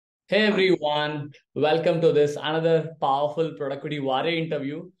Hey everyone, welcome to this another powerful productivity warrior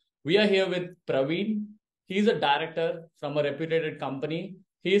interview. We are here with Praveen. He's a director from a reputed company.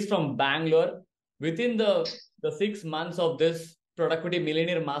 He is from Bangalore. Within the 6 months of this productivity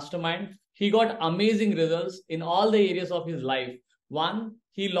millionaire mastermind, he got amazing results in all the areas of his life. One,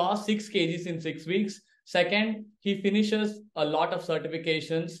 he lost 6 kgs in 6 weeks. Second, he finishes a lot of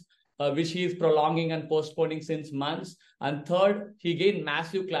certifications, which he is prolonging and postponing since months. And third, he gained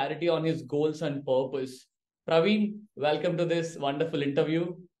massive clarity on his goals and purpose. Praveen, welcome to this wonderful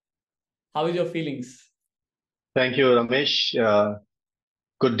interview. How is your feelings? Thank you, Ramesh.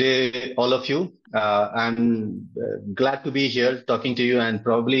 Good day, all of you. I'm glad to be here talking to you and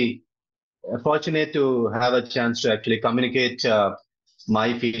probably fortunate to have a chance to actually communicate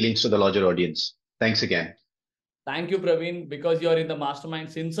my feelings to the larger audience. Thanks again. Thank you, Praveen, because you're in the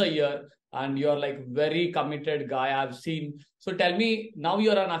mastermind since a year and you're like very committed guy I've seen. So tell me, now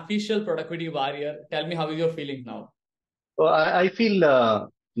you're an official productivity warrior. Tell me how is your feeling now? Well, I feel,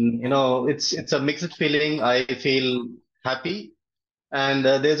 it's a mixed feeling. I feel happy, and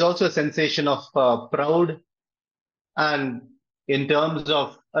there's also a sensation of proud, and in terms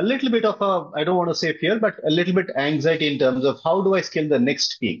of a little bit of I don't want to say fear, but a little bit anxiety in terms of how do I scale the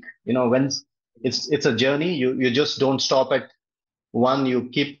next peak? When it's a journey, you just don't stop at one, you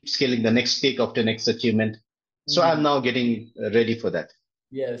keep scaling the next peak after next achievement. So I'm Mhm. now getting ready for that.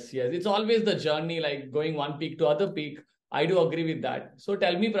 Yes, yes. It's always the journey, like going one peak to other peak. I do agree with that. So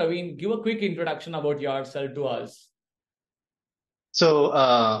tell me, Praveen, give a quick introduction about yourself to us. So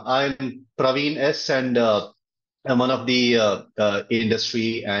I'm Praveen S, and I'm one of the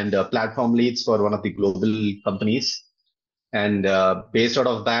industry and platform leads for one of the global companies. And based out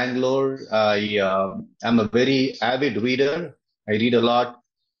of Bangalore, I am a very avid reader. I read a lot,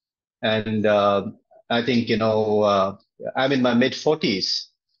 and I think I'm in my mid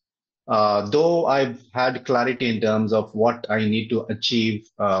 40s. Though I've had clarity in terms of what I need to achieve,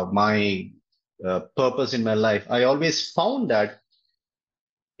 my purpose in my life, I always found that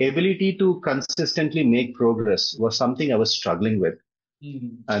ability to consistently make progress was something I was struggling with.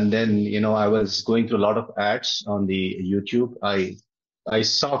 Mhm. And then, I was going through a lot of ads on the YouTube. I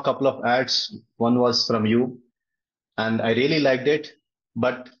saw a couple of ads. One was from you, and I really liked it.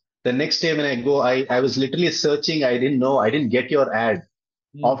 But the next day when I go, I was literally searching. I didn't know, I didn't get your ad.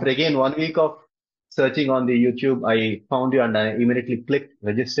 After Mhm. again 1 week of searching on the YouTube, I found you and I immediately clicked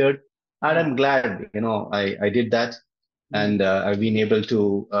registered. And Mhm. I'm glad, I did that. Mhm. And I've been able to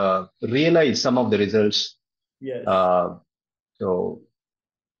realize some of the results. Yes. Uh, so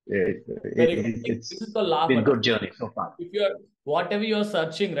Very good. I think this is it's the laugh been at good journey so far. if you're whatever you're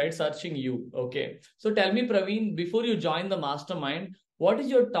searching, right? Searching you. Okay. So tell me, Praveen, before you join the mastermind, what is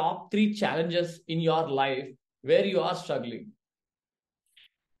your top three challenges in your life where you are struggling?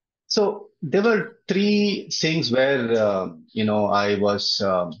 So there were three things where, I was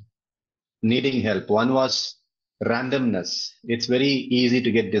needing help. One was randomness. It's very easy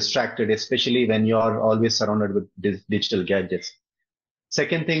to get distracted, especially when you're always surrounded with digital gadgets.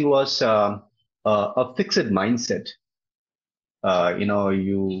 Second thing was a fixed mindset.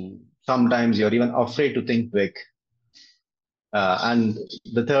 You sometimes you're even afraid to think big. And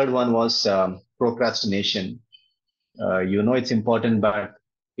the third one was procrastination. It's important, but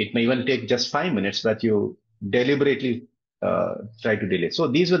it may even take just 5 minutes, but you deliberately try to delay. So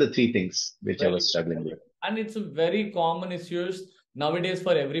these were the three things which I Very was good, struggling very with. good. And it's a very common issues nowadays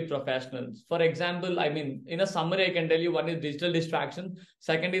for every professional. For example, I mean, in a summary, I can tell you one is digital distraction,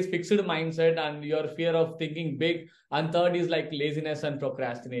 second is fixed mindset and your fear of thinking big, and third is like laziness and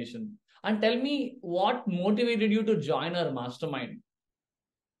procrastination. And tell me what motivated you to join our mastermind?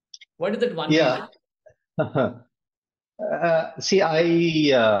 What is that one reason? Yeah. See,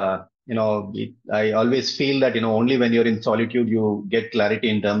 I always feel that, only when you're in solitude, you get clarity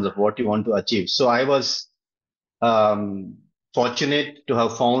in terms of what you want to achieve. So I was um, fortunate to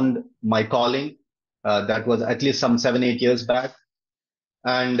have found my calling. That was at least some 7, 8 years back.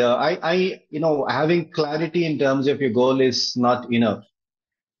 And having clarity in terms of your goal is not enough.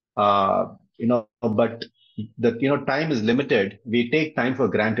 But time is limited. We take time for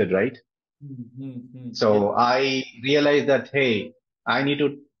granted, right? Yes. So I realized that, hey, I need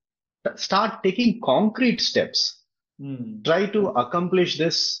to start taking concrete steps, Hmm. try to accomplish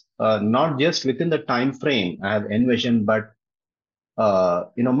this not just within the time frame I have envisioned, but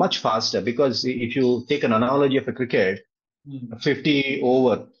much faster. Because if you take an analogy of a cricket, Hmm. 50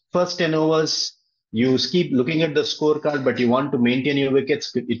 over, first 10 overs, you keep looking at the scorecard, but you want to maintain your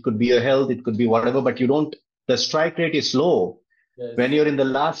wickets. It could be your health, it could be whatever, but you don't. The strike rate is low. When Yes. you're in the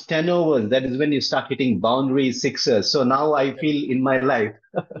last 10 overs, that is when you start hitting boundaries, sixers. So now I Yes. feel in my life,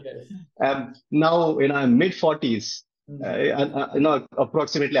 Yes. now, I'm mid 40s, Mm.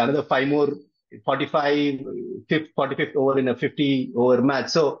 approximately another five more, 45, 45th over in a 50 over match.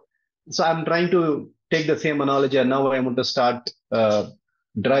 So I'm trying to take the same analogy and now I want to start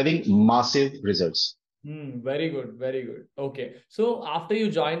driving massive results. Very good, very good. Okay. So after you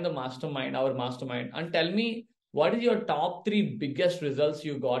join the mastermind, our mastermind, and tell me what is your top three biggest results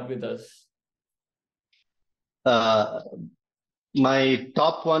you got with us? Uh, my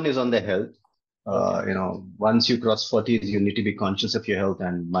top one is on the health. Okay. Once you cross 40s, you need to be conscious of your health.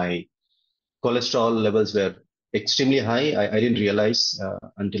 And my cholesterol levels were extremely high. I didn't realize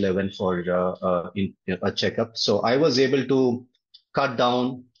until I went for a checkup. So I was able to cut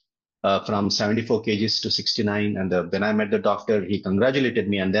down from 74 kgs to 69. And when I met the doctor, he congratulated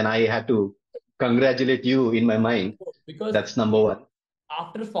me. And then I had to congratulate you in my mind. Because That's number one.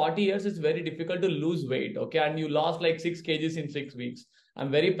 after 40 years, it's very difficult to lose weight. Okay. And you lost like 6 kgs in 6 weeks. I'm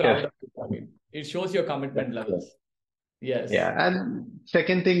very proud of Correct. you, Praveen. It shows your commitment Correct. levels. Yes. Yeah. And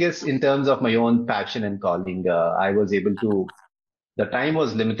second thing is in terms of my own passion and calling, I was able to, the time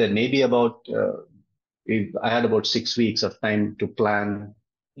was limited, maybe about, I had about 6 weeks of time to plan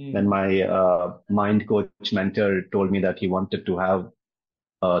when Mm. my mind coach mentor told me that he wanted to have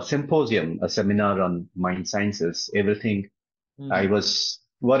a symposium, a seminar on mind sciences, everything. I Mm. was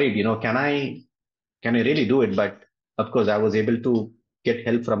worried, can I really do it? But of course, I was able to get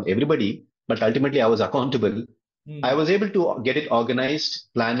help from everybody, but ultimately I was accountable. I Mm. was able to get it organized,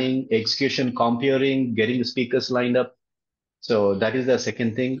 planning, execution, comparing, getting the speakers lined up. So that is the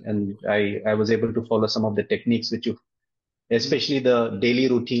second thing. And I was able to follow some of the techniques which you, Mm. especially the daily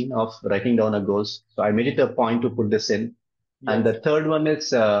routine of writing down a goals. So I made it a point to put this in. And Yes. the third one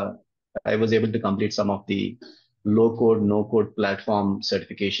is I was able to complete some of the low code, no code platform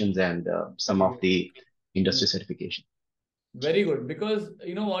certifications and some Very of good. the Mm. industry certification. Very good. Because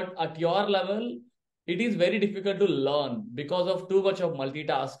you know what, at your level, it is very difficult to learn because of too much of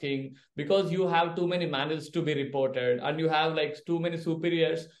multitasking, because you have too many managers to be reported, and you have like too many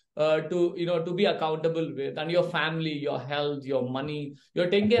superiors to be accountable with, and your family, your health, your money. You're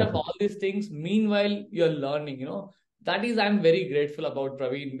taking care of all these things. Meanwhile, you're learning, That is, I'm very grateful about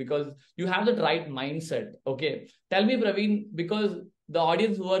Praveen because you have the right mindset. Okay. Tell me, Praveen, because the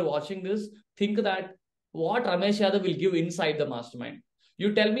audience who are watching this think that what Ramesh Yadav will give inside the mastermind.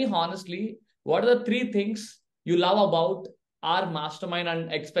 You tell me honestly, what are the three things you love about our mastermind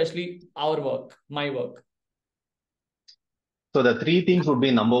and especially our work, my work? So the three things would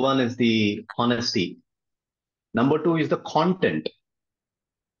be number one is the honesty. Number two is the content.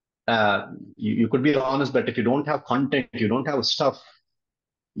 You could be honest, but if you don't have content, you don't have stuff,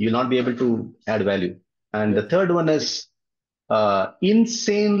 you'll not be able to add value. And the Yes. third one is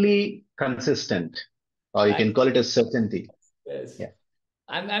insanely consistent, or you That, can call it a certainty. yes. Yeah.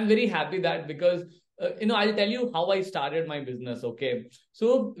 I'm very happy that because I'll tell you how I started my business. Okay,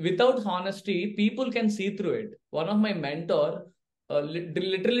 so without honesty, people can see through it. One of my mentor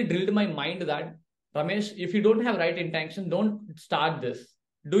literally drilled my mind that Ramesh, if you don't have right intention, don't start this.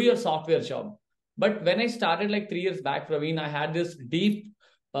 Do your software job. But when I started like 3 years back, Praveen, I had this deep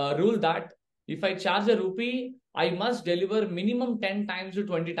rule that if I charge a rupee, I must deliver minimum 10 times to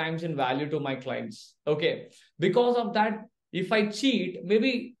 20 times in value to my clients. Okay, because of that, if I cheat,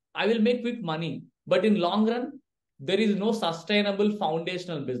 maybe I will make quick money, but in long run, there is no sustainable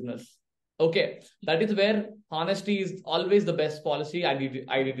foundational business. Okay, that is where honesty is always the best policy. I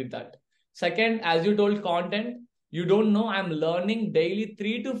did that. Second, as you told, content. You don't know. I'm learning daily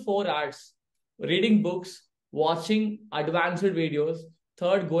 3 to 4 hours, reading books, watching advanced videos.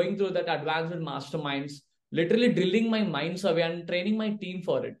 Third, going through that advanced masterminds, literally drilling my minds away and training my team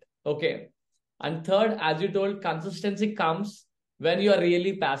for it. Okay, and third, as you told, consistency comes when you are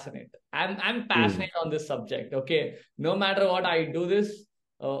really passionate. I'm Mm. passionate on this subject. Okay. No matter what I do this,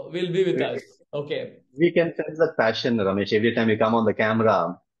 will be with We, us. Okay. we can sense the passion, Ramesh, every time you come on the camera.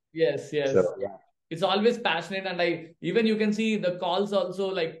 Yes, So yes. yeah. It's always passionate. And even you can see the calls also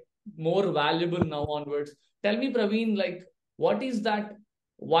like more valuable now onwards. Tell me, Praveen, like, what is that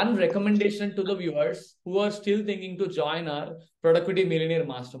one recommendation to the viewers who are still thinking to join our Productivity Millionaire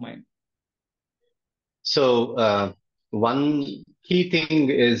Mastermind? So one key thing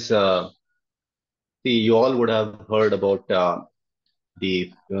is, see, you all would have heard about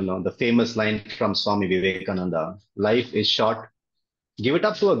the famous line from Swami Vivekananda: "Life is short. Give it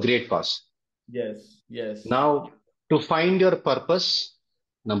up to a great cause." Yes, yes. Now, to find your purpose,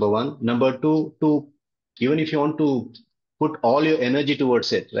 number one. Number two, to even if you want to put all your energy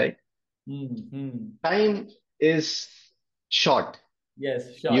towards it, right? Hmm. Time is short. Yes,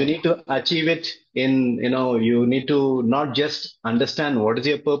 You sure. need to achieve it in, you need to not just understand what is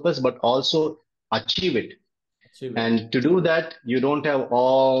your purpose, but also achieve it. Achieve it. And to do that, you don't have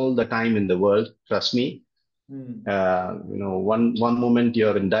all the time in the world. Trust me. Hmm. One moment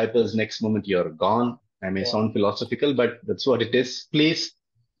you're in diapers, next moment you're gone. I may Wow. sound philosophical, but that's what it is. Please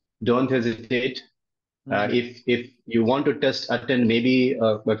don't hesitate. Hmm. If you want to test, attend maybe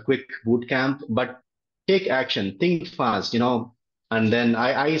a quick boot camp, but take action, think fast, and then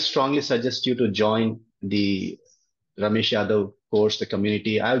I strongly suggest you to join the Ramesh Yadav course, the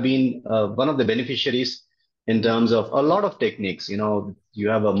community. I've been one of the beneficiaries in Hmm. terms of a lot of techniques. You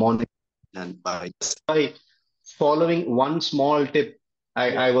have a morning, and by following one small tip, I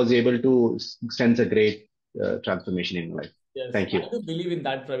Yes. was able to sense a great transformation in life. Yes, Thank I you. do believe in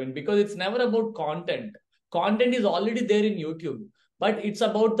that, Praveen, because it's never about content. Content is already there in YouTube, but it's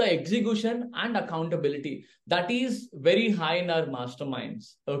about the execution and accountability. That is very high in our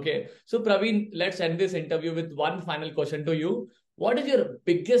masterminds. Okay. So, Praveen, let's end this interview with one final question to you. What is your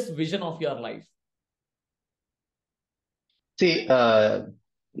biggest vision of your life? See,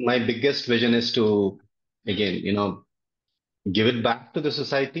 my biggest vision is to, again, give it back to the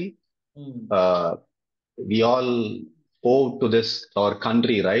society. Hmm. Uh, we all owe to this, our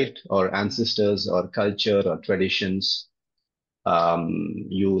country, right? Our ancestors, our culture, our traditions.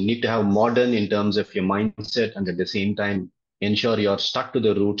 You need to have modern in terms of your mindset, and at the same time, ensure you're stuck to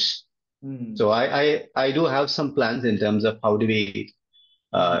the roots. Hmm. So I do have some plans in terms of how do we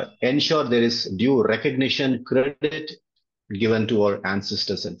Hmm. ensure there is due recognition, credit given to our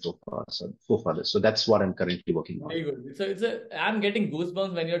ancestors and forefathers. So that's what I'm currently working on. Very good. So I'm getting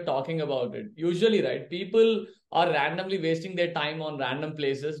goosebumps when you're talking about it. Usually, right, people are randomly wasting their time on random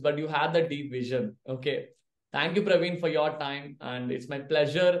places, but you have the deep vision. Okay. Thank you, Praveen, for your time. And it's my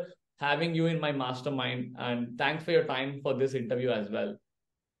pleasure having you in my mastermind. And thanks for your time for this interview as well.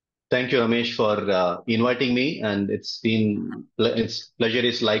 Thank you, Ramesh, for inviting me, and it's pleasure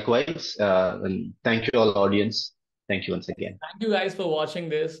is likewise. And thank you, all audience. Thank you once again. Thank you guys for watching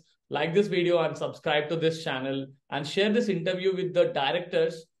this. Like this video and subscribe to this channel and share this interview with the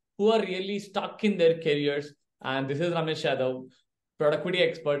directors who are really stuck in their careers. And this is Ramesh Yadav, productivity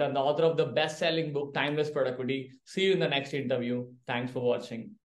expert and the author of the best selling book, Timeless Productivity. See you in the next interview. Thanks for watching.